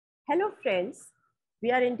Hello friends,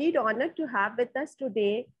 we are indeed honored to have with us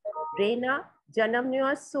today Rena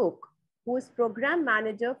Janamnuaysook, who is Program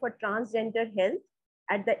Manager for Transgender Health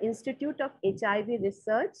at the Institute of HIV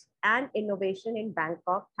Research and Innovation in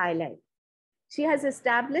Bangkok, Thailand. She has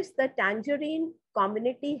established the Tangerine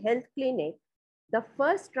Community Health Clinic, the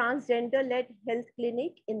first transgender-led health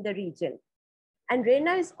clinic in the region. And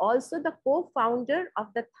Rena is also the co-founder of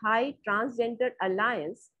the Thai Transgender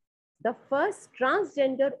Alliance, the first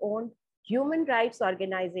transgender-owned human rights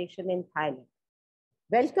organization in Thailand.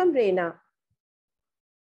 Welcome, Rena.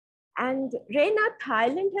 And Rena,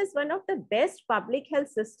 Thailand has one of the best public health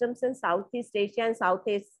systems in Southeast Asia and South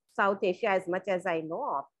Asia, as much as I know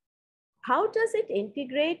of. How does it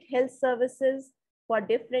integrate health services for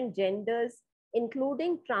different genders,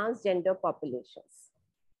 including transgender populations?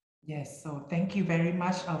 Yes, so thank you very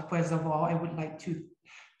much. First of all, I would like to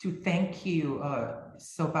thank you,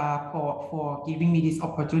 Shobha, for giving me this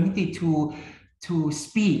opportunity to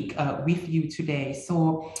speak with you today.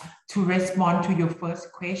 So to respond to your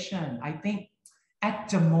first question, I think at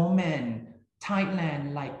the moment,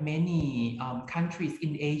 Thailand, like many countries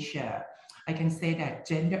in Asia, I can say that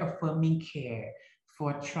gender-affirming care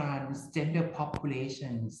for transgender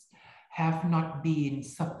populations have not been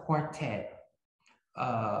supported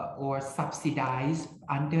or subsidized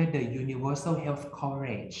under the universal health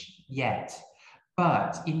coverage yet.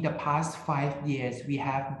 But in the past 5 years, we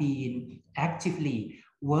have been actively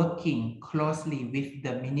working closely with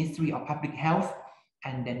the Ministry of Public Health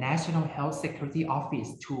and the National Health Security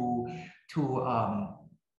Office to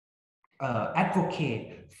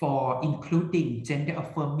advocate for including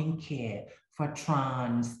gender-affirming care for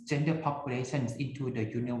transgender populations into the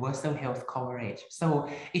universal health coverage. So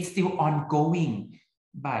it's still ongoing,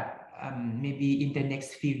 but maybe in the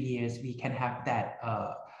next few years, we can have that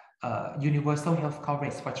universal health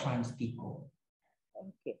coverage for trans people.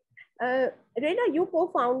 Okay. Rena, you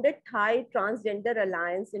co-founded Thai Transgender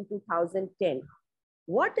Alliance in 2010.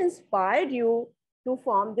 What inspired you to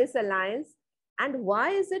form this alliance? And why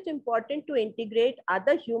is it important to integrate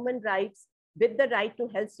other human rights with the right to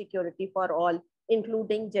health security for all,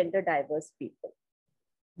 including gender diverse people?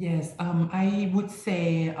 Yes, I would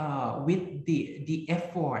say with the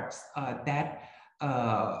efforts that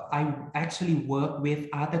I actually work with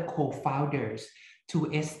other co-founders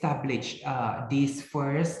to establish this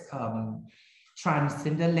first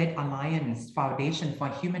Transgender-led Alliance Foundation for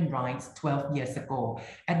Human Rights 12 years ago.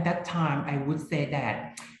 At that time, I would say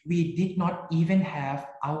that we did not even have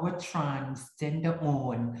our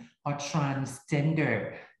transgender-owned or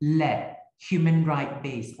transgender-led human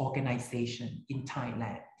rights-based organization in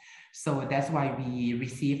Thailand. So that's why we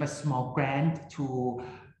received a small grant to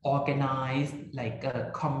organize like a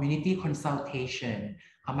community consultation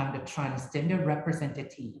among the transgender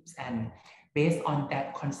representatives, and based on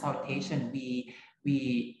that consultation, we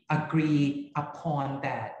agreed upon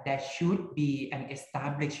that there should be an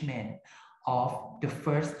establishment of the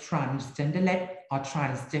first transgender-led or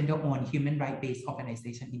transgender-owned human rights-based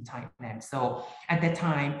organization in Thailand. So at that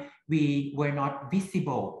time, we were not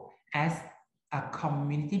visible as a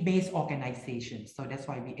community-based organization. So that's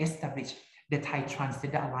why we established the Thai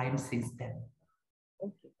Transgender Alliance since then.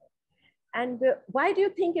 Okay. And why do you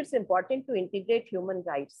think it's important to integrate human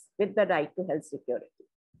rights with the right to health security?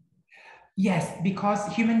 Yes, because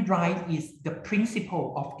human rights is the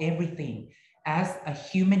principle of everything. As a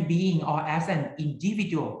human being or as an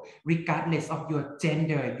individual, regardless of your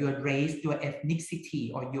gender, your race, your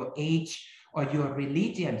ethnicity, or your age, or your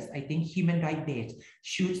religions, I think human rights based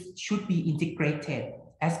should be integrated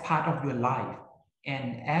as part of your life.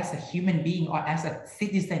 And as a human being or as a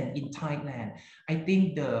citizen in Thailand, I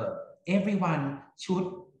think everyone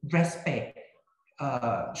should respect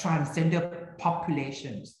transgender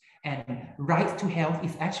populations. And right to health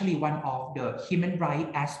is actually one of the human right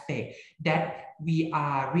aspect that we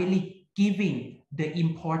are really giving the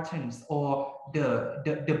importance or the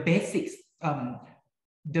basics,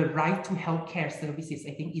 the right to healthcare services.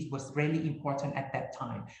 I think it was really important at that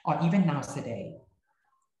time, or even now today.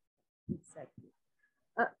 Exactly.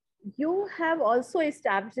 You have also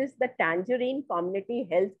established the Tangerine Community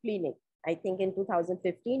Health Clinic. I think in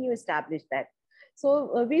 2015 you established that.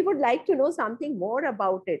 So we would like to know something more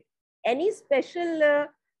about it. Any special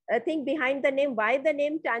thing behind the name? Why the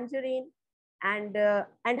name Tangerine?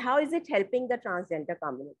 And how is it helping the transgender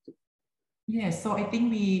community? Yes, so I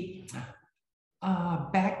think we,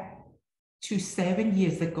 back to 7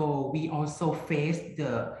 years ago, we also faced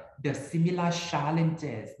the similar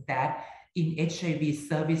challenges that in HIV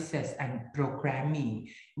services and programming,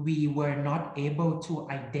 we were not able to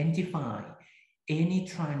identify any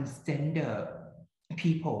transgender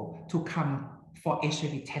people to come for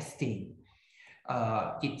HIV testing.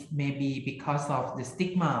 It may be because of the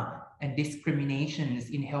stigma and discriminations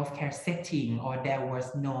in healthcare setting, or there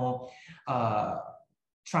was no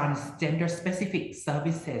transgender specific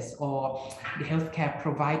services, or the healthcare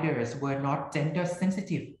providers were not gender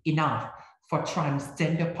sensitive enough for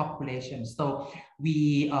transgender populations. So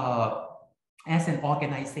we, as an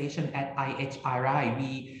organization at IHRI,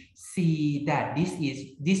 we see that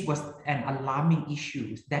this was an alarming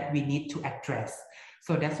issue that we need to address.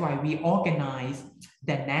 So that's why we organized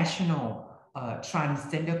the National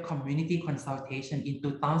Transgender Community Consultation in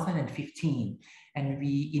 2015, and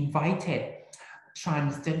we invited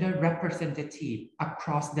transgender representatives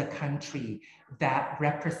across the country that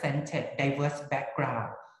represented diverse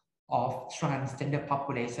background of transgender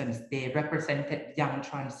populations. They represented young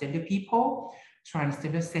transgender people,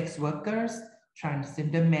 transgender sex workers,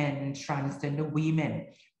 transgender men, transgender women,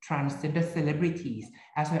 transgender celebrities,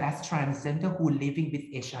 as well as transgender who are living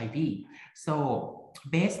with HIV. So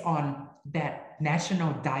based on that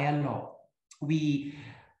national dialogue, we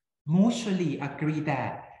mutually agree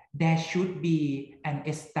that there should be an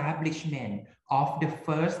establishment of the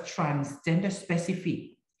first transgender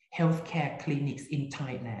specific healthcare clinics in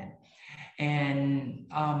Thailand. And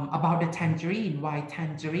about the Tangerine, why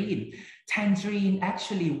Tangerine? Tangerine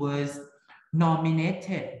actually was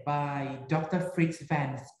nominated by Dr. Fritz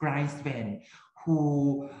van Grijswijk,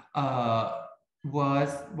 who was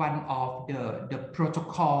one of the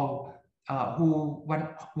protocol,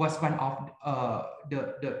 was one of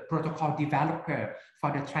the protocol developer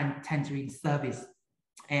for the Tangerine service.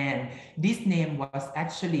 And this name was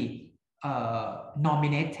actually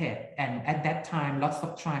nominated, and at that time lots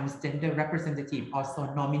of transgender representatives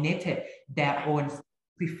also nominated their own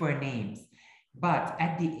preferred names. But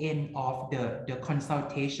at the end of the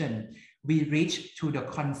consultation, we reached to the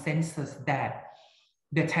consensus that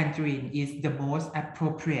the Tangerine is the most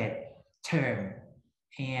appropriate term,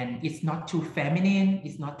 and it's not too feminine,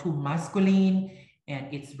 it's not too masculine,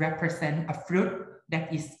 and it represents a fruit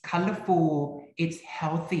that is colorful, it's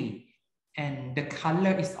healthy, and the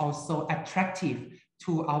color is also attractive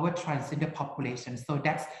to our transgender population. So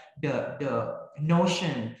that's the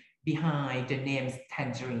notion behind the name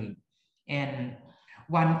Tangerine. And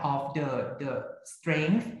one of the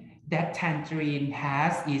strengths that Tangerine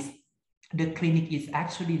has is the clinic is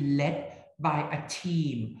actually led by a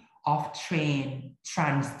team of trained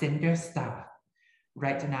transgender staff.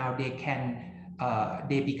 Right now, they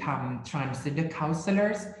become transgender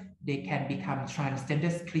counselors, they can become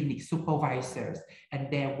transgender clinic supervisors,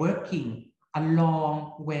 and they're working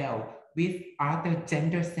along well with other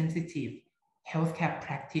gender sensitive healthcare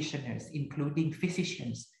practitioners, including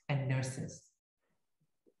physicians and nurses.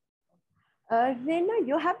 Rena,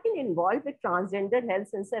 you have been involved with transgender health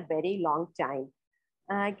since a very long time.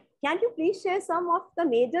 Can you please share some of the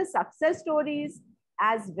major success stories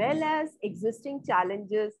as well as existing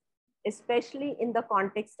challenges, especially in the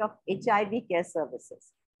context of HIV care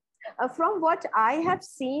services? From what I have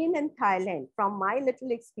seen in Thailand, from my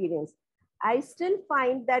little experience, I still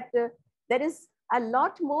find that there is a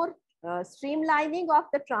lot more streamlining of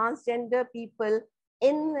the transgender people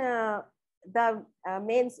in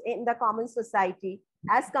in the common society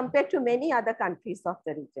as compared to many other countries of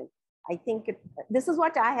the region. I think this is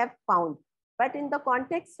what I have found. But in the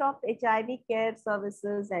context of HIV care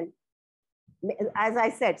services, and as I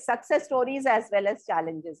said, success stories as well as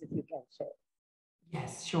challenges, if you can share.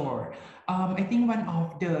 Yes, sure. I think one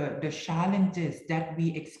of the challenges that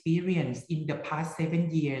we experienced in the past 7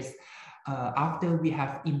 years after we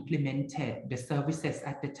have implemented the services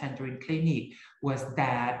at the Tangerine Clinic was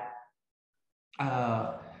that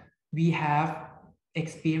we have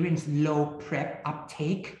experienced low PrEP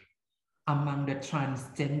uptake among the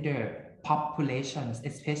transgender populations,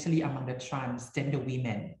 especially among the transgender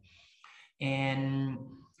women. And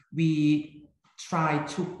we try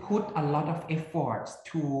to put a lot of efforts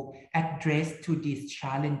to address to these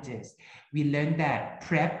challenges. We learned that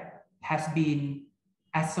PrEP has been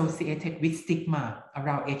associated with stigma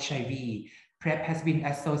around HIV. PrEP has been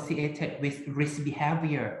associated with risk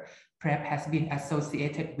behavior. PrEP has been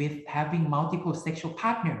associated with having multiple sexual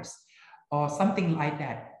partners or something like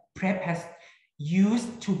that. PrEP has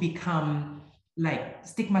used to become like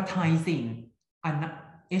stigmatizing an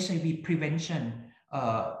HIV prevention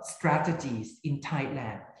strategies in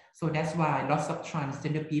Thailand. So that's why lots of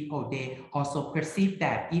transgender people, they also perceive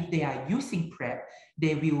that if they are using PrEP,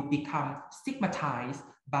 they will become stigmatized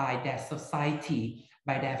by their society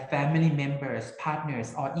by their family members,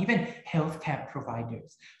 partners, or even healthcare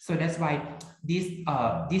providers. So that's why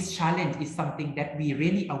this challenge is something that we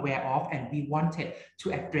really aware of, and we wanted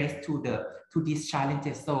to address to these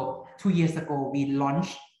challenges. So 2 years ago, we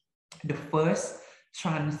launched the first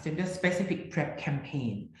transgender specific PrEP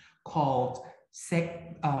campaign called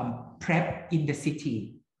PrEP in the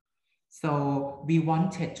City. So we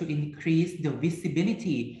wanted to increase the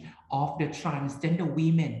visibility of the transgender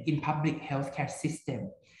women in public healthcare system.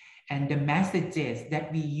 And the messages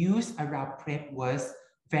that we use around PrEP was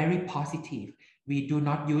very positive. We do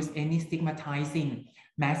not use any stigmatizing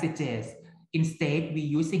messages. Instead, we're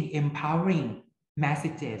using empowering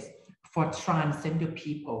messages for transgender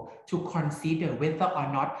people to consider whether or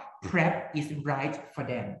not PrEP is right for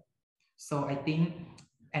them. So I think,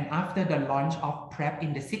 and after the launch of PrEP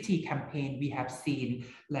in the City campaign, we have seen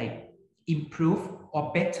like improve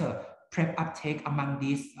or better PrEP uptake among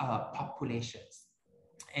these populations.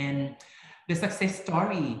 And the success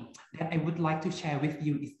story that I would like to share with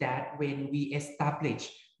you is that when we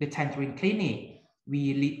established the Tangerine Clinic,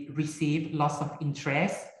 we received lots of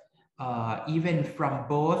interest, even from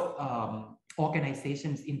both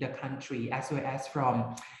organizations in the country as well as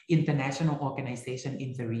from international organizations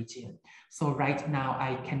in the region. So right now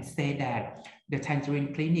I can say that the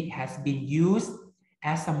Tangerine Clinic has been used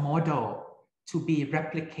as a model to be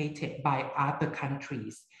replicated by other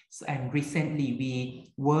countries. So, and recently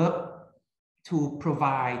we work to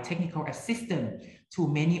provide technical assistance to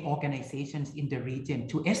many organizations in the region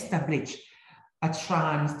to establish a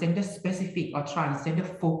transgender specific or transgender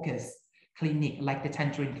focused clinic like the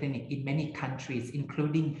Tangerine Clinic in many countries,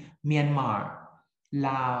 including Myanmar,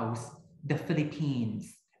 Laos, the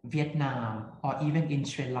Philippines, Vietnam, or even in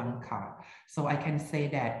Sri Lanka. So I can say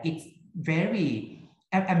that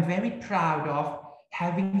I'm very proud of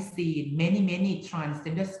having seen many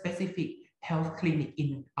transgender specific health clinics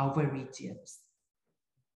in our regions.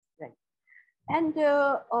 Right. And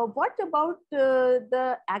what about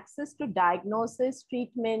the access to diagnosis,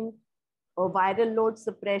 treatment, viral load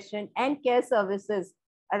suppression, and care services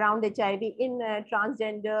around HIV in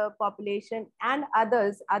transgender population and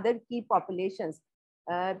other key populations?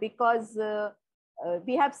 Because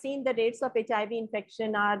we have seen the rates of HIV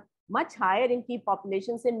infection are much higher in key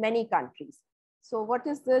populations in many countries. So what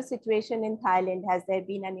is the situation in Thailand? Has there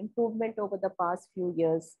been an improvement over the past few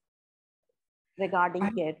years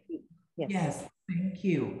regarding care? Yes, thank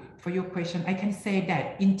you for your question. I can say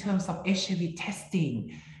that in terms of HIV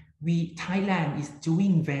testing, Thailand is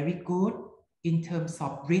doing very good in terms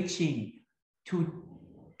of reaching to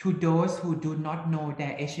those who do not know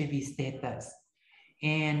their HIV status.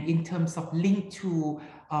 And in terms of link to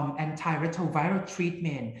antiretroviral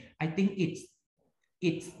treatment, I think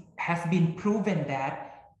it has been proven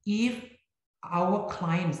that if our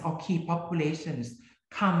clients or key populations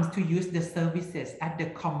comes to use the services at the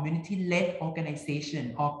community-led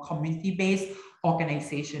organization or community-based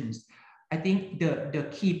organizations, I think the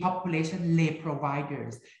key population lay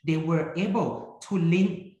providers, they were able to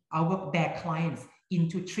link their clients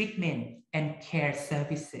into treatment and care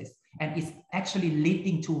services. And it's actually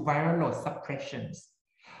leading to viral load suppressions.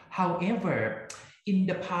 However, in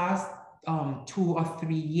the past 2 or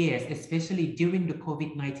 3 years, especially during the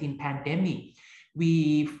COVID-19 pandemic,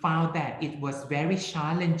 we found that it was very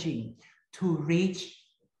challenging to reach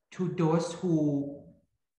to those who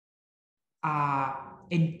are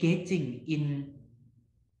engaging in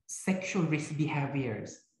sexual risk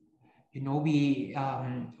behaviors. You know, we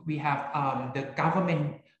have the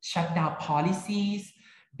government shutdown policies.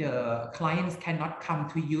 The clients cannot come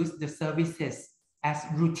to use the services as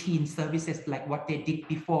routine services like what they did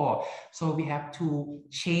before. So we have to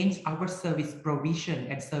change our service provision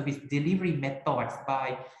and service delivery methods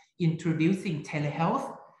by introducing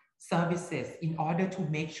telehealth services in order to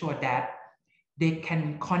make sure that they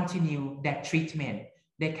can continue that treatment,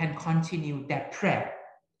 they can continue that PrEP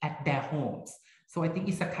at their homes. So I think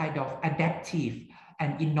it's a kind of adaptive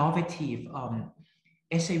and innovative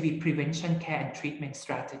HIV prevention, care, and treatment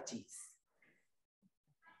strategies.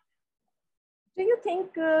 Do you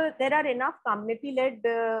think there are enough community-led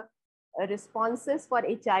responses for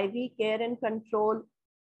HIV care and control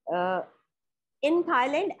in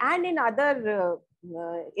Thailand and in other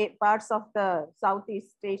parts of the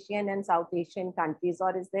Southeast Asian and South Asian countries,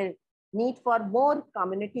 or is there need for more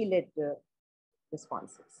community-led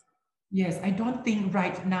responses? Yes, I don't think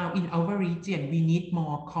right now in our region, we need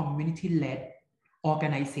more community-led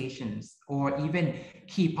organizations or even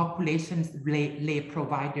key populations lay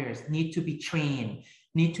providers need to be trained,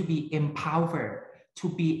 need to be empowered to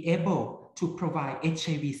be able to provide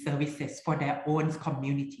HIV services for their own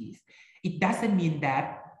communities. It doesn't mean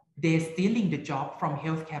that they're stealing the job from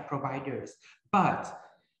healthcare providers, but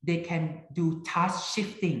they can do task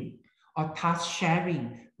shifting or task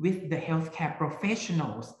sharing with the healthcare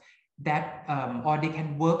professionals that, or they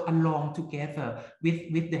can work along together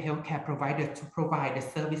with the healthcare provider to provide the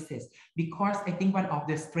services. Because I think one of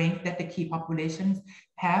the strengths that the key populations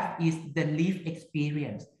have is the lived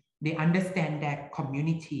experience. They understand their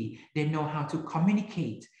community, they know how to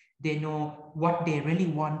communicate, they know what they really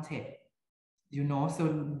wanted, you know,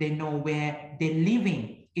 so they know where they're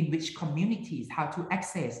living, in which communities, how to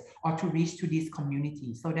access or to reach to these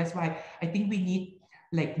communities. So that's why I think we need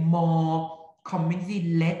like more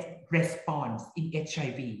community-led response in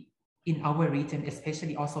HIV in our region,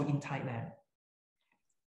 especially also in Thailand.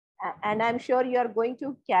 And I'm sure you are going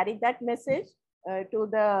to carry that message to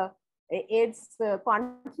the AIDS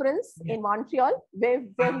conference in Montreal, where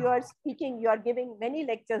you are speaking, you are giving many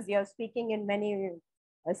lectures, you are speaking in many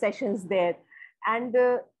sessions there. And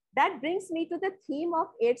that brings me to the theme of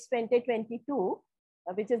AIDS 2022,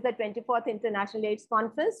 which is the 24th International AIDS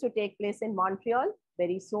Conference to take place in Montreal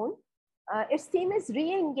very soon. Its theme is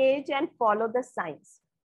re-engage and follow the science.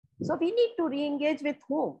 So we need to re-engage with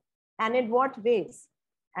whom and in what ways?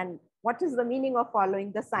 And what is the meaning of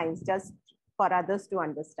following the science, just for others to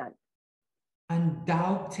understand?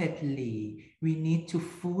 Undoubtedly, we need to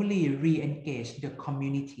fully re-engage the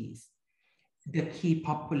communities, the key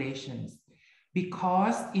populations,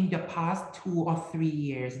 because in the past 2 or 3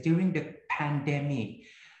 years during the pandemic,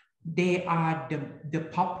 they are the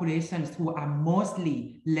populations who are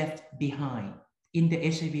mostly left behind in the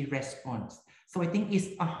HIV response. So I think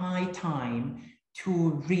it's a high time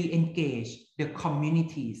to re-engage the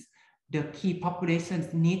communities. The key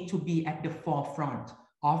populations need to be at the forefront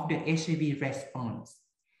of the HIV response.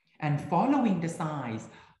 And following the science,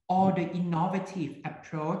 all the innovative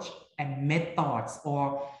approach and methods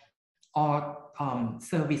or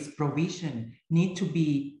service provision need to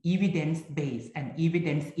be evidence-based and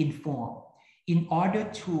evidence-informed in order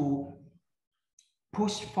to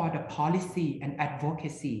push for the policy and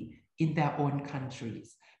advocacy in their own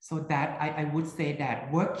countries. So that I would say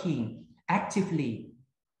that working actively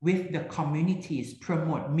with the communities,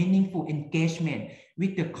 promote meaningful engagement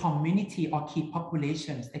with the community or key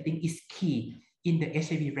populations, I think is key in the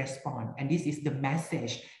HIV response. And this is the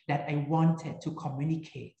message that I wanted to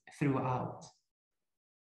communicate throughout.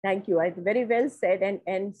 Thank you. It's very well said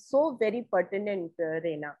and so very pertinent,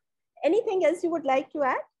 Rena. Anything else you would like to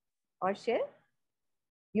add or share?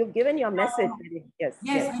 You've given your message.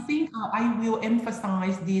 Yes, I think I will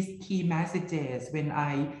emphasize these key messages when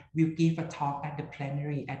I will give a talk at the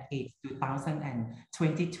plenary at AIDS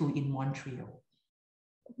 2022 in Montreal.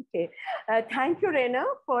 Okay. Thank you, Rena,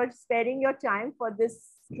 for sparing your time for this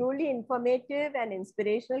truly informative and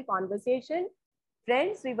inspirational conversation.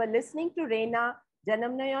 Friends, we were listening to Rena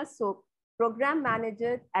Janamnuaysook, Program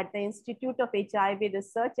Manager at the Institute of HIV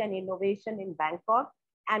Research and Innovation in Bangkok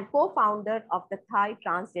and co-founder of the Thai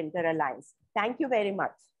Transgender Alliance. Thank you very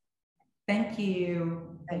much. Thank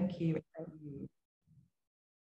you. Thank you.